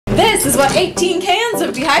This is what 18 cans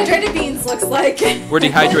of dehydrated beans looks like. We're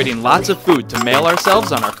dehydrating lots of food to mail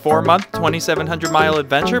ourselves on our 4-month, 2,700-mile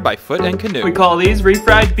adventure by foot and canoe. We call these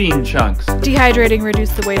refried bean chunks. Dehydrating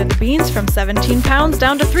reduced the weight of the beans from 17 pounds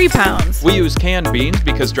down to 3 pounds. We use canned beans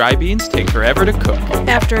because dry beans take forever to cook.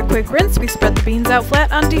 After a quick rinse, we spread the beans out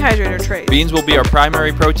flat on dehydrator trays. Beans will be our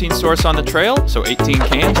primary protein source on the trail, so 18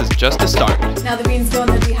 cans is just a start. Now the beans go in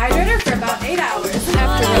the dehydrator for about 8 hours.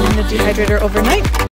 After running the dehydrator overnight,